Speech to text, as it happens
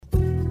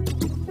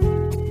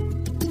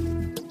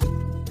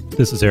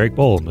This is Eric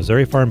Bohl,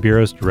 Missouri Farm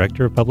Bureau's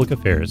Director of Public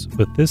Affairs,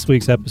 with this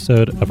week's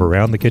episode of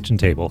Around the Kitchen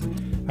Table,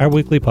 our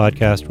weekly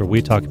podcast where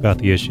we talk about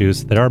the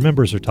issues that our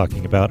members are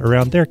talking about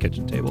around their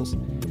kitchen tables.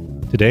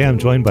 Today I'm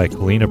joined by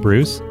Kalina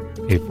Bruce,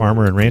 a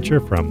farmer and rancher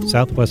from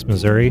Southwest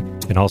Missouri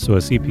and also a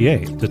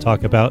CPA, to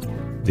talk about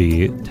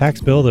the tax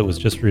bill that was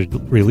just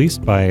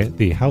released by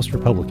the House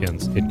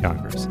Republicans in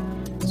Congress.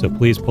 So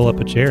please pull up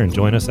a chair and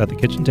join us at the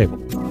kitchen table.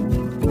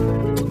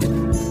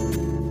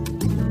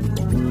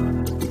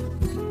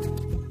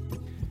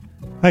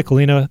 Hi,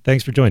 Kalina.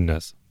 Thanks for joining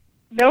us.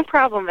 No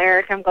problem,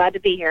 Eric. I'm glad to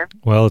be here.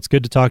 Well, it's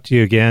good to talk to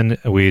you again.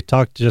 We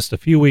talked just a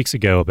few weeks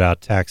ago about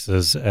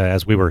taxes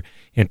as we were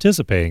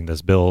anticipating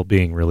this bill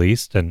being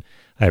released, and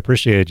I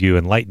appreciated you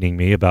enlightening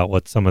me about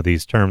what some of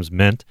these terms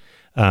meant.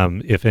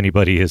 If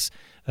anybody is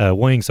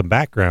wanting some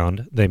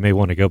background, they may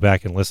want to go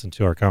back and listen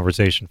to our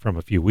conversation from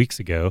a few weeks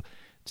ago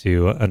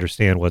to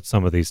understand what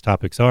some of these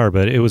topics are.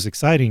 But it was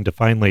exciting to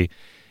finally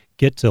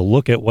get to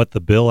look at what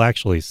the bill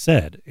actually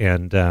said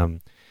and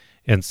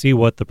see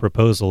what the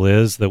proposal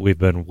is that we've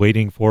been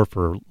waiting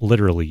for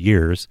literally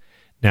years.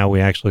 Now we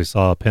actually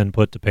saw a pen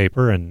put to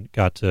paper and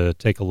got to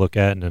take a look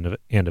at and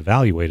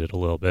evaluate it a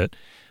little bit.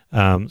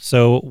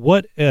 So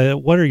what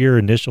are your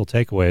initial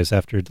takeaways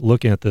after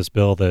looking at this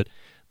bill that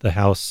the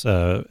House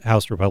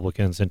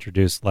Republicans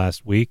introduced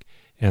last week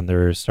and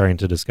they're starting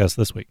to discuss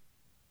this week?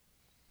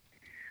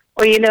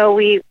 Well,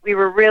 we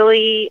were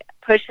really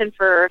pushing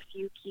for a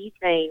few key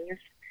things.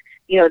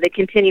 The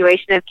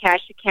continuation of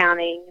cash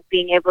accounting,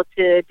 being able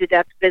to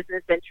deduct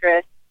business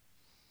interest,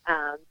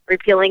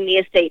 repealing the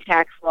estate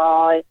tax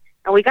law,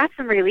 and we got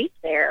some relief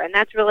there, and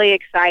that's really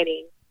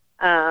exciting.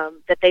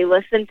 That they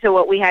listened to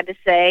what we had to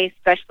say,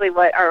 especially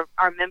what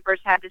our members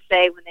had to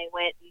say when they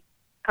went and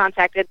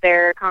contacted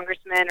their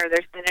congressmen or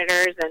their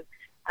senators, and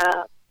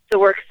so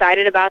we're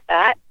excited about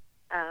that.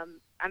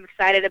 I'm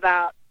excited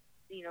about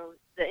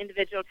the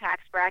individual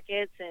tax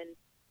brackets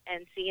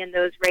and seeing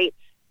those rates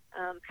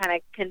kind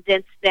of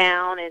condensed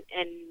down and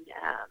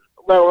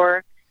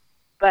lower.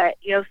 But,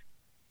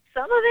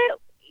 some of it,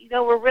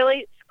 we're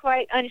really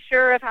quite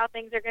unsure of how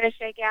things are going to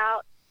shake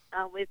out.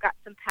 We've got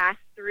some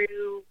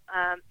pass-through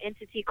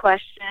entity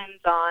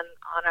questions on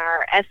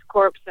our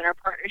S-Corps and our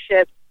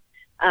partnerships,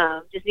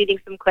 just needing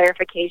some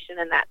clarification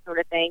and that sort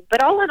of thing.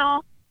 But all in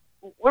all,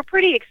 we're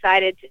pretty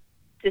excited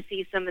to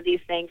see some of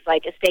these things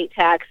like estate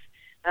tax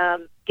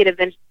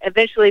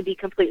eventually be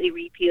completely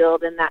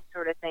repealed and that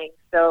sort of thing.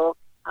 So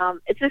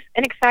it's just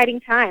an exciting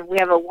time. We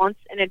have a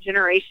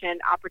once-in-a-generation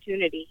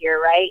opportunity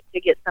here, right,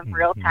 to get some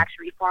real tax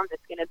reform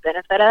that's going to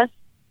benefit us.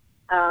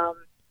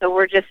 So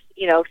we're just,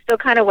 still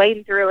kind of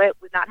wading through it.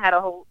 We've not had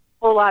a whole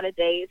lot of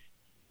days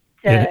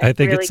to I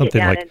think really it's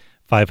something like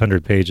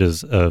 500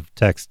 pages of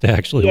text to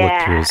actually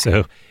look through.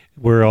 So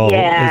we're all,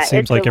 it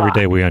seems like every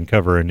day we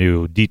uncover a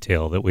new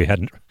detail that we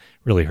hadn't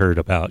really heard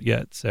about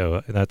yet.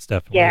 So that's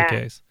definitely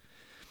the case.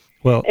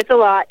 Well, it's a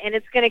lot, and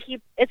it's going to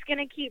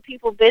keep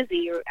people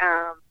busy.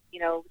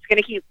 It's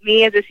going to keep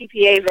me as a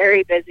CPA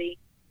very busy,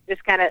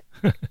 just kind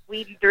of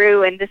weeding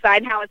through and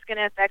deciding how it's going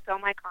to affect all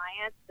my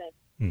clients.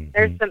 And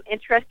there's some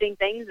interesting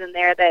things in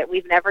there that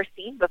we've never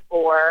seen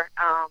before,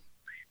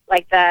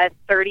 like the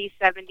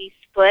 30-70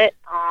 split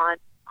on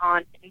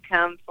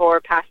income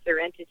for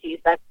pass-through entities.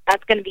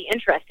 That's going to be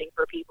interesting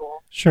for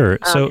people. Sure.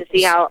 So to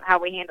see how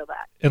we handle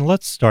that. And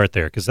let's start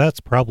there, because that's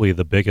probably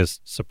the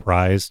biggest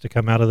surprise to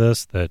come out of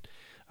this that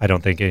I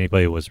don't think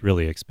anybody was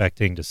really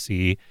expecting to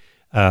see.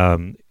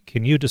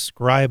 Can you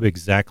describe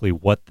exactly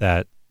what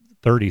that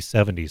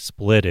 30-70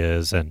 split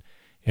is and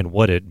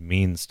what it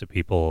means to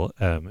people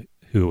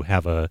who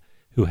have a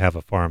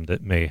farm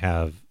that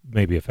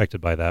may be affected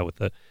by that with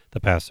the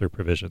pass-through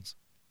provisions?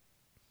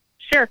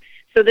 Sure.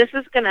 So this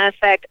is going to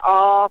affect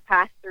all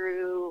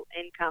pass-through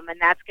income,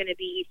 and that's going to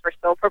be for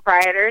sole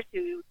proprietors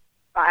who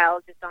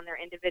file just on their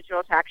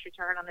individual tax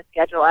return on the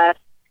Schedule F,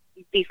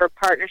 be for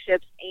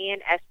partnerships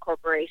and S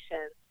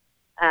corporations.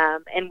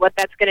 And what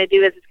that's going to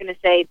do is it's going to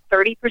say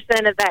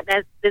 30% of that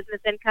business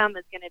income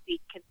is going to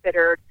be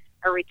considered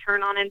a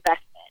return on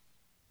investment.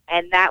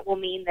 And that will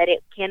mean that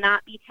it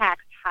cannot be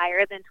taxed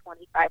higher than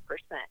 25%,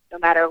 no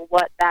matter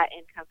what that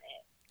income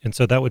is. And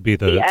so that would be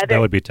that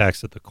would be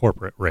taxed at the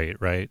corporate rate,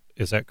 right?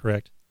 Is that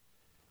correct?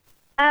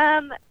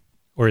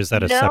 Or is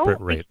that a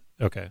separate rate?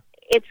 Okay.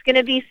 It's going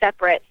to be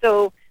separate.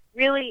 So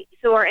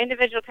our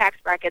individual tax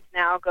brackets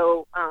now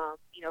go,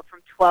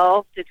 from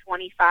 12 to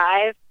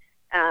 25.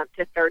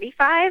 To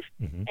 35,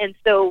 and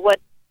so what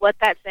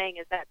that's saying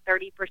is that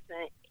 30%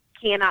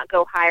 cannot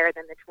go higher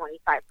than the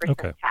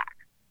 25% tax,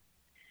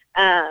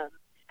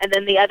 and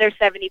then the other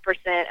 70%,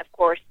 of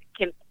course,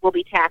 will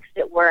be taxed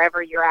at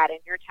wherever you're at in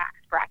your tax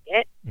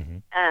bracket.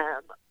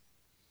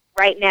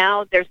 Right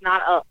now, there's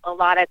not a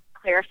lot of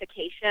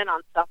clarification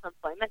on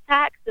self-employment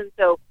tax, and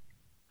so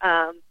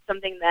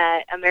something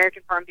that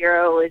American Farm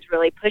Bureau is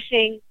really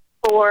pushing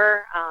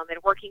for and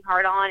working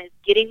hard on is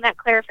getting that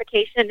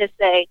clarification to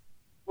say,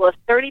 well, if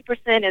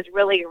 30% is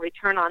really a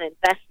return on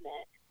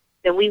investment,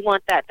 then we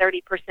want that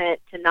 30%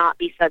 to not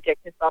be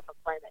subject to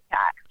self-employment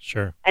tax.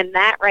 Sure. And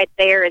that right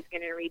there is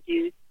going to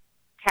reduce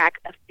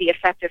the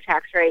effective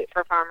tax rate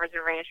for farmers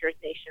and ranchers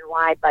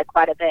nationwide by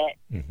quite a bit.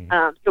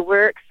 Mm-hmm. So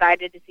we're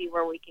excited to see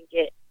where we can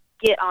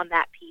get on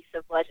that piece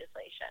of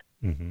legislation.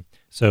 Mm-hmm.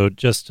 So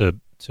just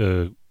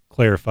to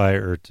clarify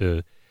or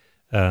to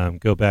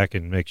go back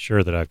and make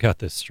sure that I've got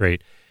this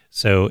straight.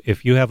 So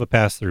if you have a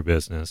pass-through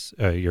business,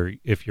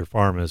 if your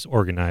farm is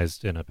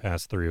organized in a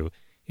pass-through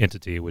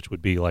entity, which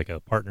would be like a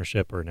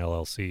partnership or an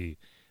LLC,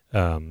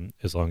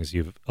 as long as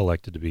you've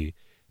elected to be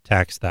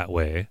taxed that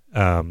way,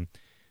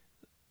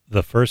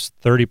 the first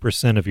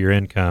 30% of your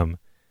income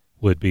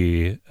would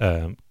be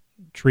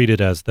treated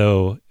as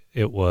though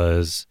it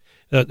was.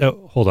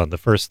 No, hold on. The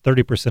first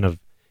 30% of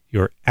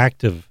your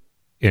active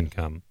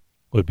income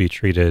would be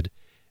treated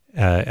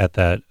at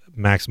that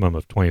maximum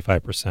of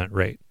 25%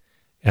 rate,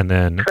 and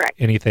then Correct.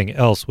 anything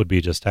else would be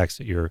just taxed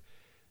at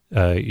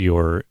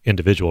your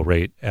individual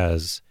rate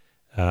as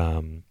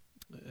a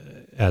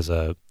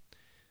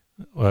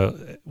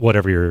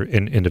whatever your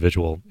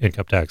individual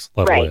income tax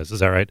level Right. is.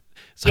 Is that right?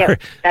 Sorry,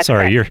 Yep, that's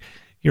sorry. correct.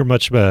 You're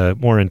much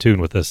more in tune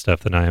with this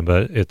stuff than I am,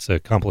 but it's a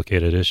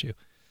complicated issue.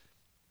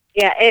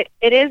 Yeah,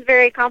 it is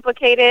very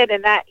complicated,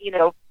 and that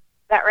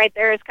that right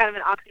there is kind of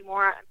an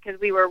oxymoron, because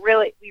we were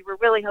really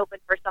hoping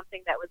for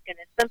something that was going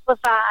to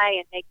simplify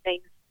and make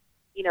things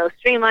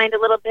streamlined a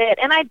little bit.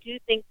 And I do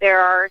think there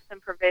are some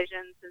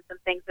provisions and some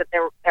things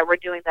that we're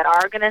doing that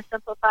are going to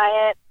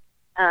simplify it.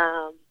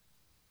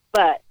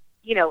 But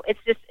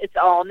it's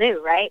all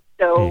new, right?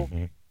 So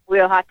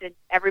Mm-hmm.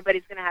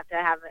 everybody's going to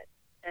have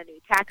a new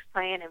tax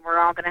plan, and we're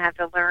all going to have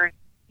to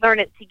learn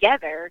it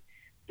together,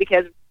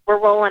 because we're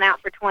rolling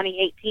out for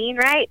 2018,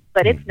 right?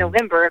 But it's Mhm.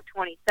 November of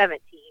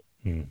 2017.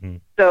 Mm-hmm.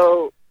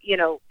 So,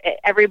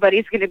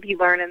 everybody's going to be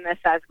learning this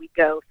as we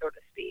go, so to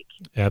speak.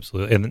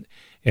 Absolutely.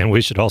 And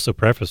we should also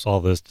preface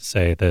all this to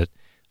say that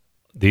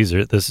this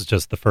is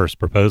just the first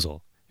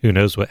proposal. Who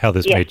knows how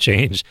this may Yes.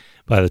 change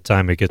by the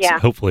time it gets Yeah.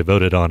 hopefully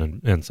voted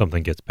on and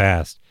something gets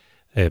passed.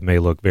 It may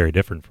look very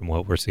different from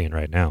what we're seeing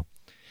right now.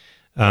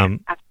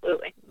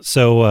 Absolutely.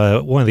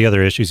 So one of the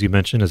other issues you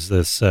mentioned is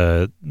this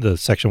the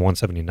Section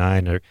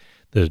 179, or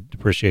the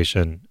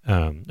depreciation.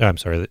 I'm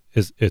sorry,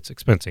 it's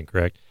expensing,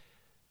 correct?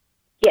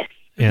 Yes.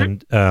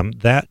 And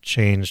that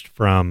changed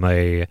from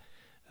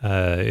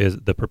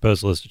the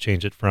proposal is to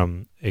change it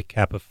from a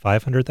cap of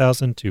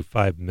 500,000 to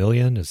 5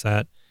 million. Is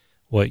that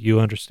what you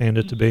understand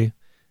it to be?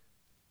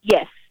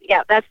 Yes.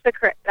 Yeah, that's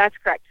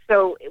correct.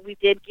 So we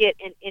did get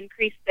an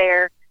increase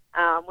there,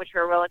 which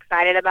we're real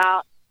excited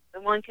about.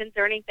 The one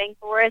concerning thing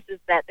for us is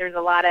that there's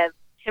a lot of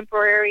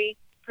temporary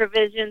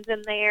provisions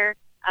in there.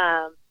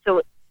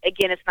 So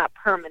again, it's not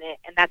permanent,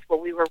 and that's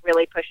what we were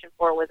really pushing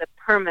for, was a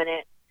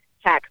permanent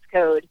tax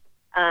code.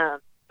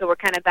 So we're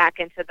kind of back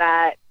into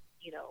that,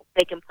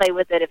 they can play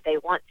with it if they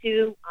want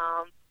to,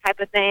 type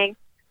of thing.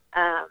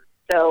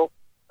 So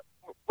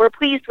we're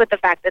pleased with the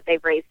fact that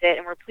they've raised it,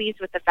 and we're pleased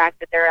with the fact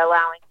that they're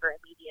allowing for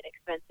immediate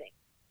expensing.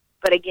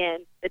 But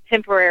again, the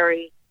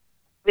temporary,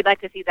 we'd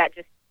like to see that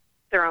just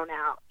thrown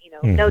out.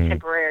 No Mhm.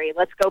 temporary.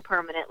 Let's go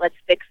permanent. Let's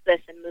fix this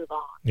and move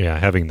on. Yeah,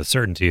 having the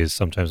certainty is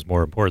sometimes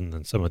more important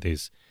than some of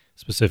these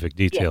specific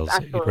details.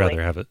 You'd absolutely.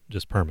 rather have it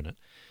just permanent.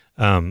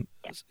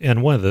 Yes.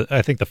 And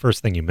I think the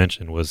first thing you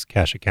mentioned was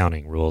cash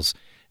accounting rules,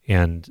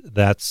 and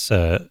that's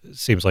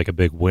seems like a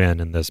big win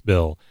in this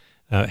bill.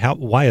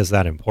 Why is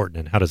that important,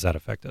 and how does that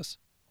affect us?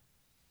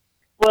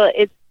 Well,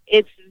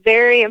 it's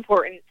very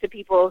important to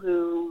people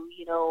who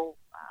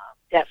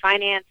debt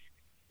finance,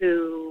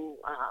 who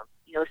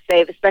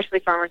save, especially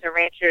farmers and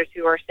ranchers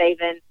who are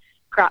saving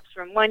crops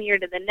from one year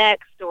to the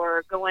next,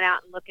 or going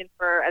out and looking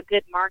for a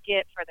good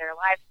market for their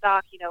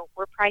livestock.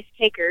 We're price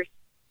takers.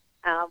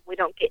 We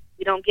don't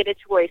get a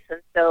choice,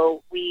 and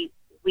so we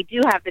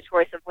do have the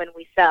choice of when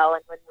we sell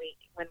and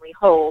when we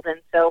hold,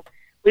 and so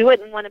we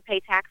wouldn't want to pay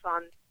tax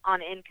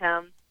on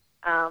income,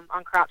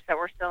 on crops that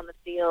were still in the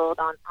field,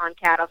 on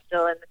cattle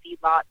still in the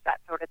feedlots, that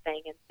sort of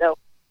thing. And so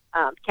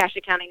cash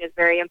accounting is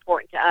very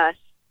important to us,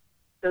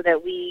 so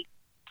that we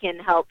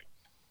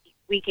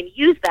can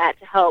use that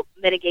to help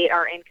mitigate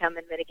our income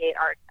and mitigate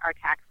our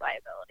tax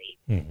liability.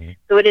 Mm-hmm.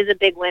 So it is a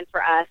big win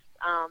for us.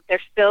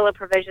 There's still a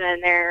provision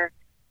in there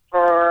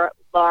for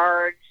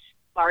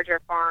larger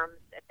farms.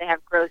 If they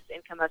have gross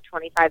income of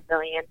 $25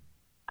 million,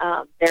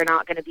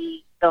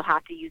 they'll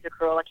have to use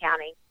accrual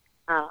accounting.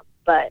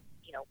 But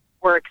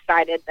we're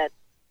excited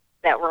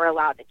that we're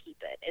allowed to keep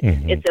it.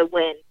 It's a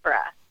win for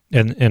us.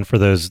 And for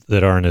those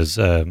that aren't as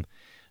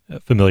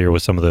familiar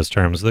with some of those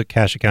terms, the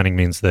cash accounting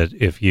means that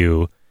if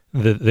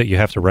that you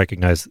have to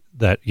recognize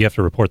that you have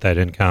to report that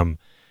income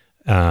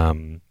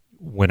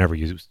whenever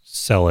you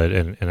sell it,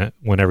 and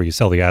whenever you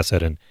sell the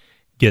asset and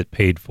get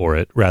paid for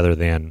it, rather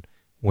than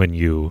when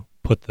you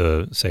put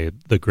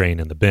the grain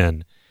in the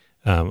bin.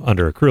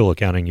 Under accrual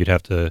accounting, you'd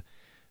have to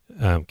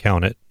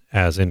count it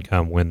as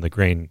income when the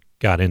grain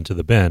got into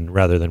the bin,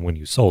 rather than when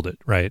you sold it,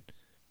 right?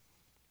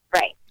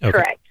 Right. Okay.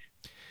 Correct.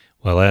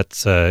 Well,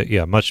 that's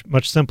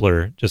much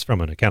simpler, just from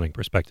an accounting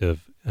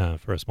perspective,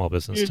 for a small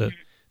business to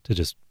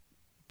just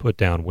put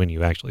down when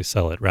you actually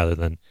sell it, rather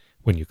than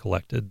when you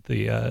collected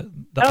the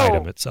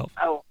item itself.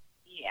 Oh,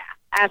 yeah,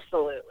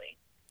 absolutely.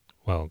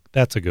 Well,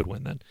 that's a good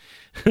one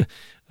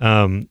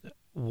then.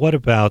 What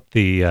about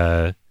the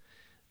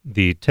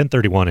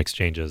 1031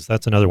 exchanges?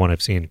 That's another one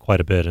I've seen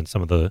quite a bit in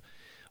some of the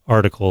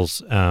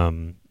articles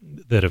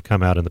that have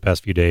come out in the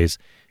past few days.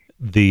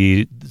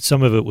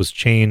 Some of it was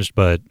changed,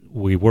 but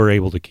we were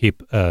able to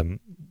keep some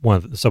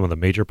of the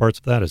major parts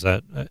of that. Is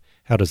that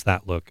how does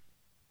that look?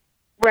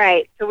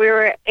 Right. So we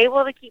were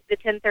able to keep the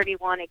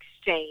 1031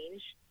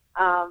 exchange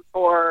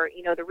for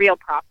the real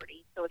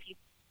property. So if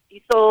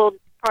you sold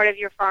part of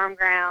your farm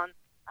ground,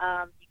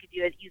 you could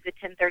use a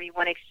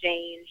 1031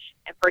 exchange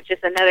and purchase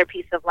another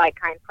piece of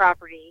like-kind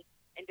property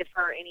and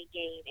defer any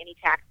gain, any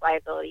tax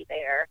liability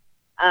there.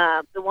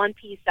 The one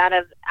piece out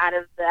of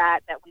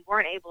that we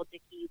weren't able to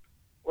keep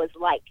was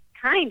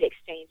like-kind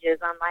exchanges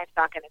on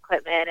livestock and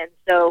equipment, and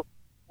so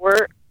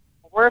we're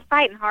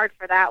fighting hard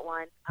for that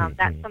one.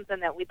 That's something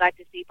that we'd like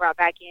to see brought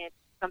back in,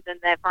 something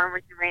that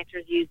farmers and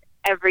ranchers use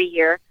every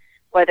year,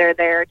 whether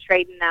they're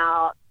trading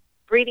out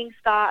breeding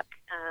stock,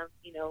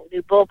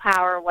 new bull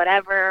power,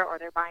 whatever, or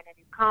they're buying a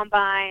new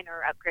combine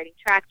or upgrading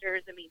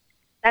tractors. I mean,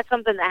 that's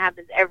something that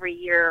happens every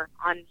year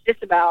on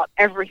just about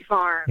every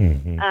farm.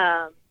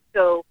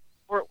 So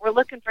we're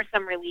looking for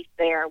some relief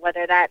there,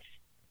 whether that's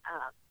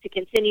to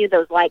continue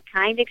those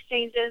like-kind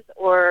exchanges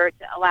or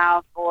to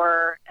allow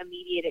for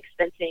immediate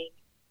expensing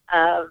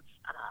of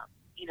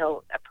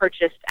a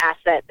purchased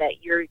asset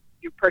that you're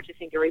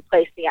purchasing to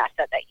replace the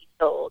asset that you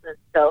sold. And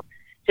so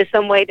just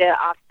some way to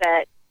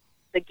offset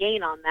the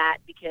gain on that,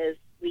 because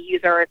we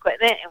use our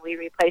equipment and we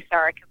replace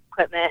our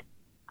equipment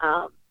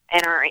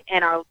and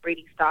our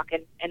breeding stock,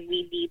 and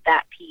we need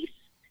that piece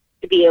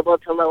to be able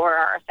to lower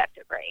our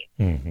effective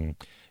rate.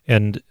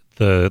 And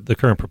the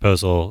current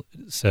proposal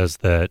says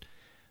that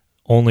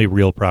only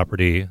real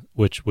property,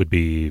 which would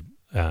be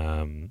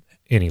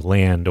any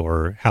land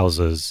or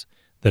houses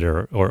that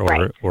are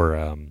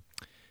or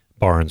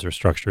barns or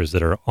structures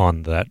that are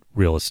on that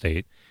real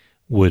estate,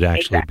 would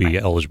actually be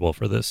eligible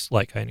for this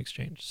like-kind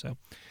exchange. So,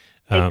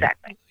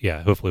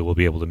 yeah, hopefully we'll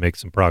be able to make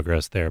some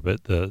progress there.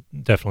 But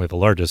definitely the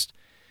largest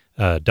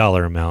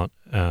dollar amount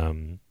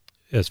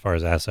as far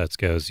as assets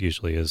goes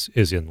usually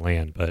is in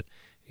land. But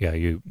yeah,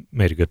 you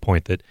made a good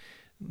point that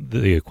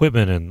the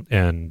equipment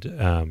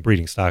and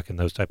breeding stock and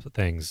those types of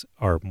things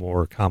are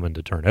more common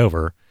to turn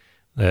over.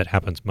 That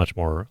happens much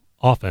more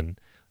often,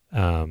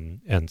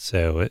 and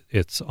so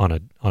it's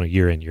on a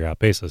year in, year out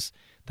basis.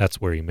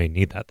 That's where you may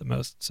need that the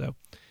most. So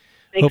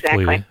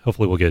hopefully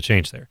we'll get a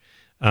change there.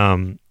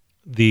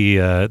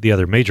 The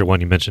other major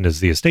one you mentioned is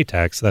the estate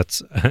tax.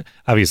 That's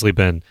obviously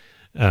been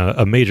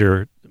a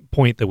major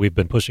point that we've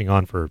been pushing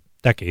on for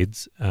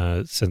decades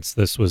since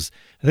this was,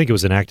 I think it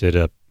was enacted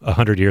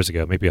 100 years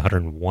ago, maybe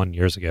 101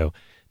 years ago,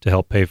 to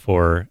help pay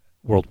for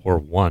World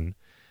War I.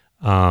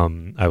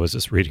 I was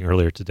just reading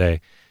earlier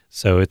today.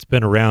 So it's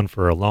been around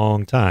for a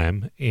long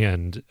time,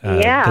 and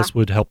this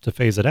would help to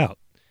phase it out.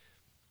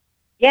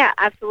 Yeah,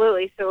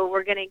 absolutely. So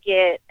we're going to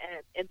get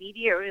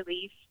immediate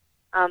relief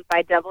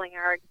by doubling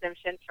our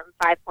exemption from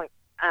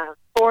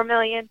 $5.4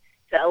 million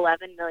to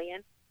 $11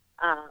 million.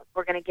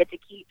 We're going to get to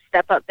keep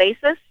step-up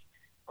basis.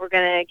 We're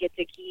going to get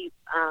to keep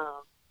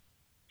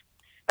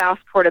spouse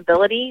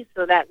portability.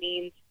 So that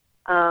means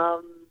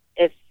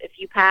if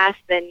you pass,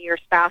 then your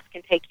spouse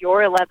can take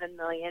your $11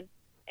 million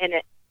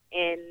in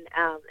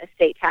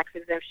estate tax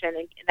exemption,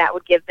 and that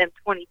would give them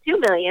 $22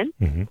 million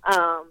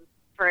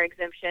for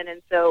exemption.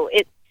 And so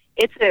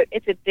it's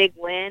a big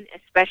win,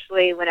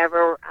 especially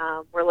whenever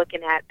we're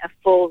looking at a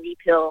full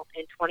repeal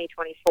in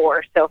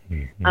 2024. So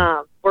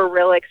we're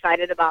real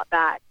excited about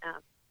that.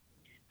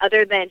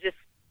 Other than just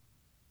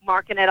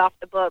marking it off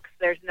the books,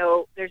 there's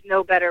no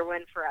better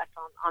win for us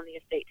on the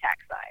estate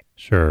tax side.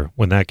 Sure.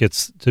 When that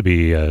gets to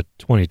be a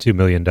 $22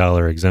 million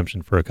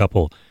exemption for a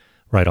couple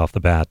right off the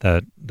bat,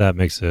 that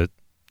makes it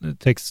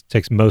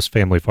takes most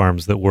family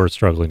farms that were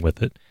struggling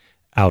with it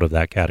out of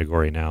that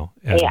category now.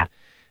 And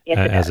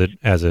as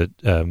it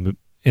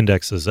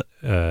indexes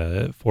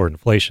for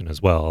inflation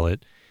as well,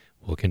 it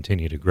will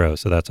continue to grow.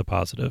 So that's a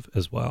positive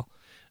as well.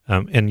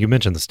 And you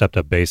mentioned the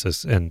stepped-up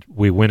basis, and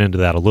we went into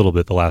that a little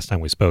bit the last time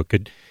we spoke.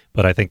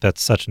 But I think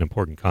that's such an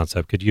important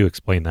concept. Could you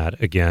explain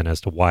that again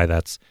as to why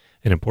that's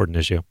an important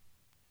issue?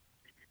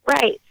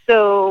 Right.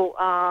 So,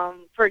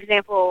 for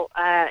example,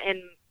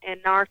 in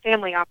our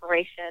family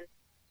operation,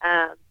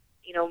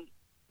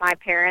 my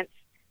parents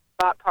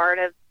bought part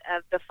of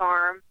the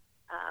farm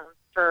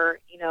for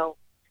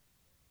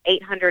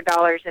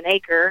 $800 an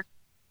acre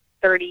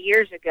 30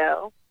 years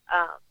ago,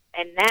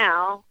 and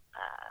now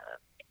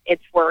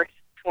it's worth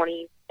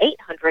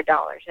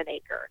 $2,800 an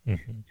acre.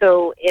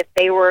 So if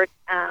they were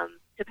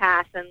to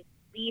pass and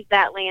leave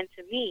that land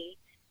to me,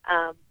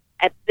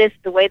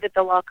 the way that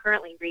the law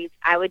currently reads,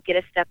 I would get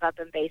a step up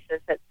in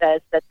basis that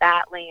says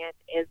that land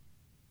is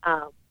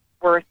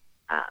worth,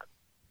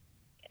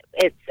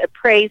 it's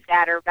appraised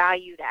at or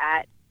valued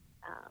at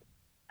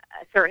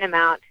a certain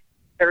amount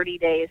 30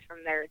 days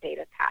from their date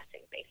of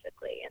passing,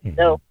 basically. And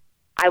so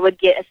I would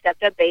get a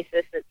stepped up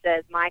basis that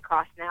says my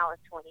cost now is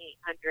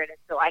 $2,800, and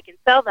so I can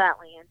sell that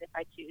land if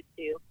I choose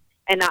to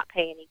and not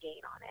pay any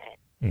gain on it.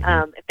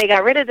 If they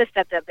got rid of the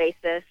stepped-up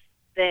basis,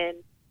 then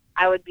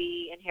I would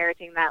be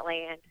inheriting that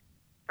land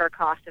for a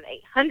cost of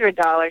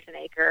 $800 an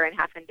acre and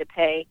having to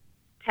pay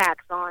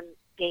tax on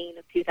gain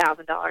of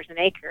 $2,000 an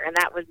acre, and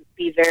that would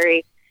be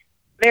very,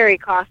 very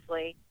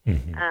costly.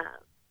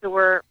 So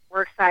we're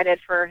excited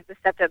for the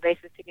stepped-up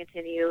basis to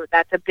continue.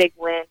 That's a big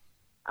win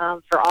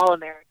for all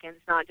Americans,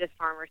 not just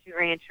farmers and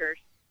ranchers.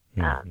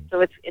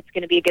 So it's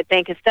going to be a good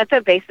thing because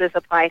stepped-up basis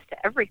applies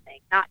to everything,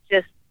 not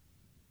just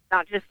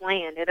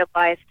land. It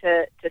applies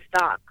to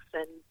stocks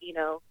and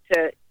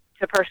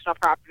to personal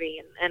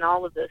property and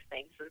all of those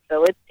things. And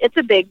so it's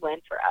a big win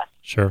for us.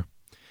 Sure.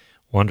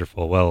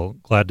 Wonderful. Well,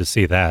 glad to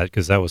see that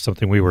because that was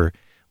something we were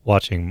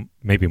watching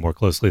maybe more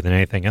closely than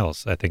anything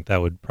else. I think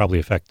that would probably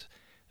affect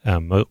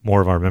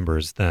more of our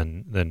members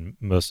than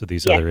most of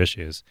these other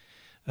issues.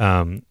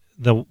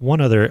 The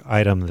one other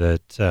item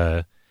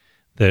that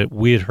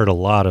we had heard a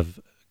lot of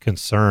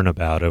concern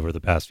about over the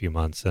past few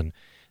months and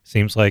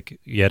seems like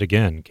yet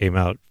again came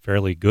out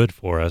fairly good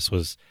for us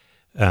was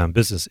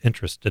business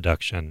interest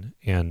deduction,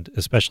 and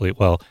especially,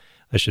 well,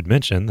 I should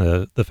mention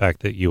the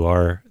fact that you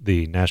are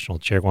the national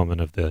chairwoman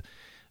of the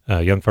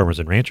Young Farmers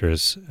and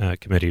Ranchers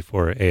Committee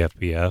for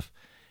AFBF,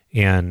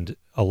 and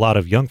a lot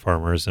of young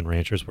farmers and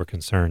ranchers were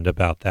concerned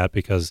about that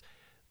because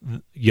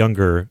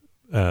younger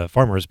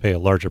farmers pay a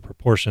larger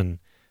proportion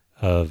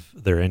of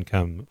their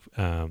income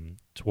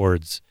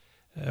towards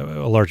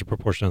a larger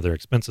proportion of their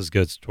expenses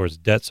goods towards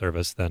debt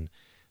service than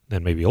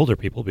maybe older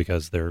people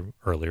because they're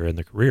earlier in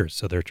their careers.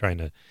 So they're trying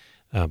to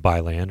buy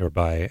land or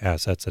buy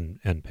assets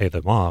and pay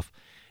them off.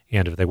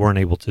 And if they weren't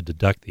able to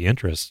deduct the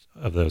interest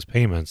of those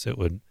payments, it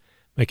would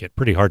make it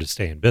pretty hard to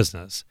stay in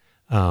business.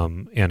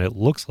 And it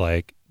looks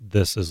like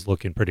this is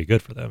looking pretty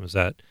good for them. Is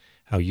that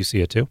how you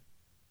see it too?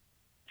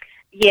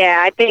 Yeah,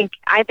 I think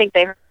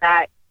they heard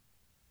that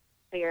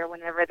clear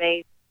whenever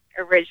they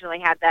originally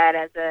had that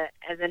as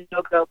a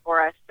no-go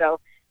for us. So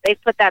they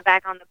put that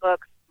back on the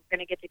books. We're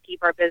going to get to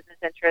keep our business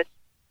interest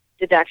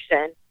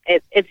deduction.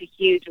 It's a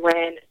huge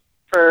win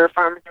for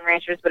farmers and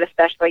ranchers, but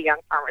especially young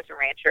farmers and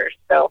ranchers.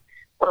 So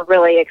we're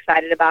really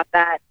excited about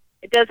that.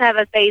 It does have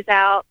a phase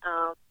out,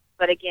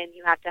 but again,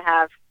 you have to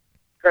have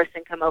gross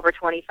income over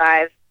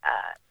 $25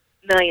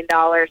 million,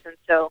 and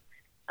so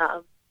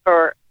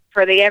for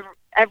the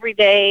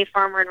everyday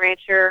farmer and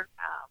rancher,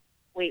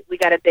 we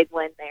got a big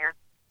win there.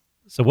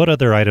 So, what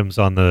other items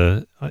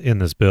in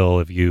this bill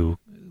have you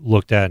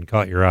looked at and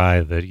caught your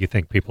eye that you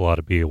think people ought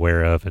to be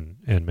aware of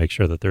and make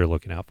sure that they're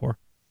looking out for?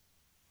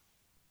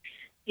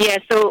 Yeah,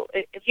 so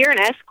if you're an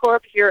S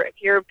corp, if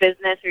your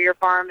business or your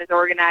farm is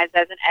organized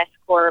as an S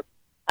corp,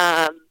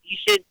 you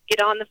should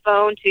get on the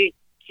phone to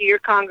your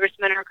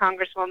congressman or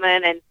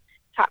congresswoman and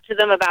talk to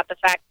them about the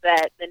fact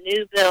that the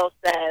new bill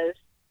says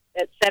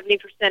that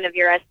 70% of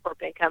your S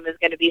corp income is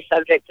going to be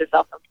subject to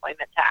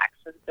self-employment tax,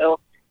 and so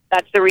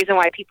that's the reason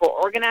why people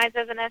organize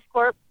as an S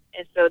corp,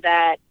 is so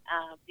that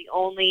the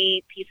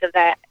only piece of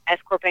that S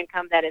corp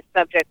income that is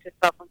subject to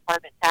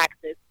self-employment tax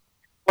is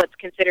what's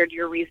considered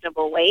your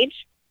reasonable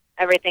wage.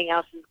 Everything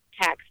else is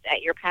taxed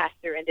at your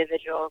pass-through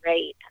individual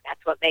rate, and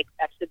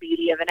that's the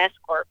beauty of an S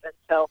corp. And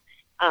so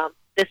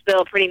this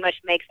bill pretty much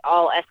makes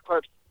all S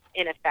corps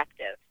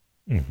ineffective.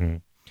 Mm-hmm.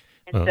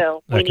 And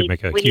so we need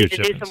to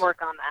do some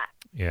work on that.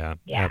 Yeah,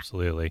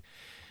 absolutely.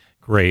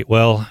 Great.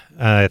 Well,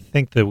 I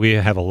think that we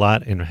have a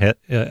lot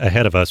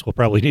ahead of us. We'll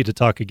probably need to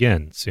talk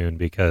again soon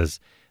because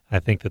I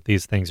think that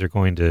these things are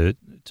going to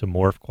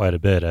morph quite a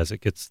bit as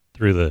it gets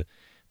through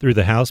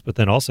the House, but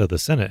then also the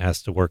Senate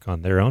has to work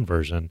on their own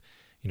version.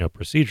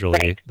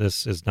 Procedurally, right.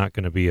 This is not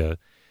going to be a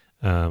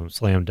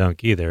slam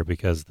dunk either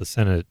because the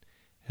Senate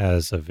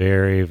has a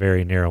very,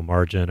 very narrow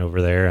margin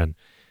over there, and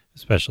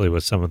especially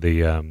with some of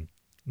the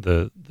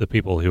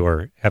people who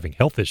are having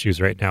health issues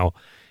right now.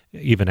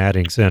 Even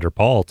adding Senator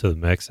Paul to the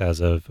mix as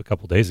of a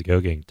couple days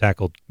ago, getting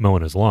tackled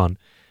mowing his lawn,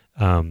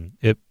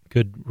 it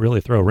could really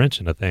throw a wrench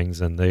into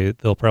things, and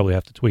they'll probably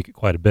have to tweak it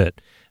quite a bit.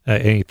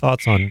 Any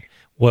thoughts on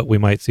what we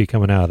might see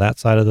coming out of that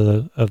side of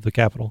the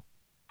Capitol?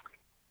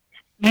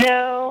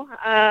 No,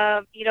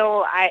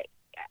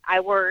 I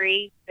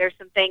worry. There's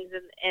some things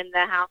in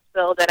the House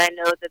bill that I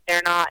know that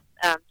they're not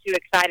too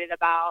excited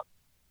about.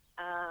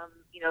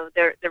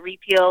 The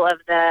repeal of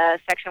the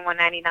Section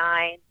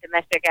 199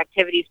 domestic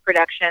activities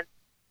production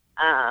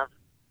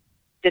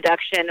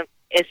deduction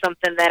is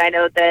something that I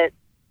know that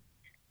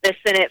the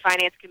Senate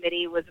Finance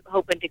Committee was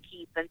hoping to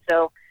keep. And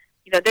so,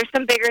 there's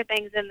some bigger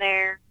things in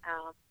there.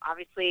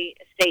 Obviously,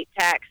 estate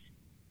tax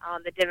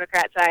on the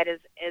Democrat side is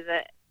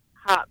a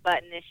hot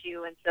button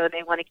issue, and so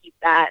they want to keep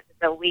that.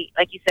 So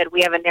like you said,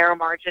 we have a narrow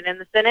margin in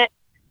the Senate.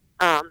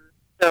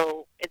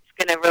 So it's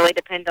going to really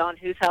depend on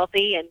who's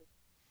healthy, and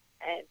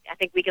I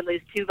think we can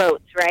lose 2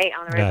 votes, right,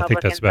 on the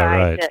Republican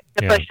side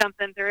to push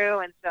something through.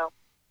 And so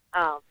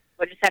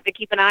we'll just have to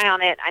keep an eye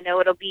on it. I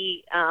know it'll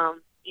be,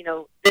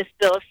 this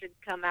bill should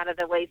come out of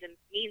the Ways and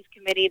Means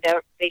Committee.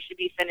 They should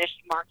be finished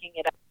marking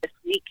it up this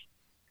week.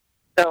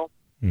 So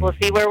we'll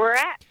see where we're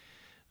at.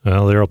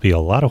 Well, there'll be a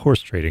lot of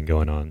horse trading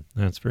going on,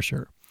 that's for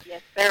sure.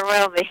 Yes, there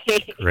will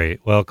be. Great.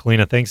 Well,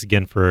 Kalina, thanks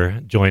again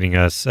for joining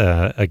us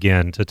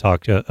again to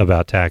talk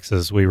about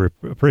taxes. We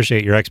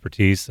appreciate your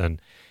expertise,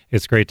 and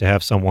it's great to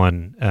have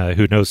someone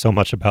who knows so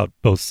much about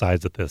both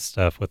sides of this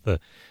stuff with the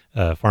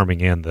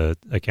farming and the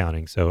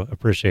accounting. So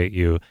appreciate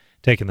you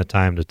taking the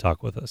time to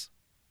talk with us.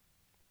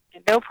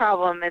 No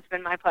problem. It's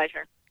been my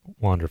pleasure.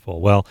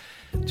 Wonderful. Well,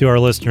 to our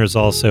listeners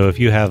also, if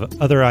you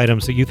have other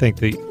items that you think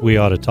that we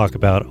ought to talk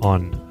about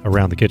on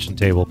Around the Kitchen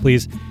Table,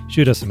 please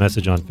shoot us a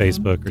message on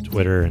Facebook or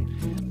Twitter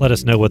and let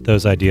us know what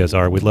those ideas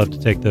are. We'd love to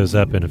take those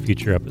up in a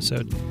future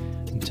episode.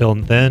 Until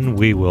then,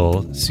 we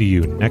will see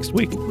you next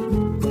week.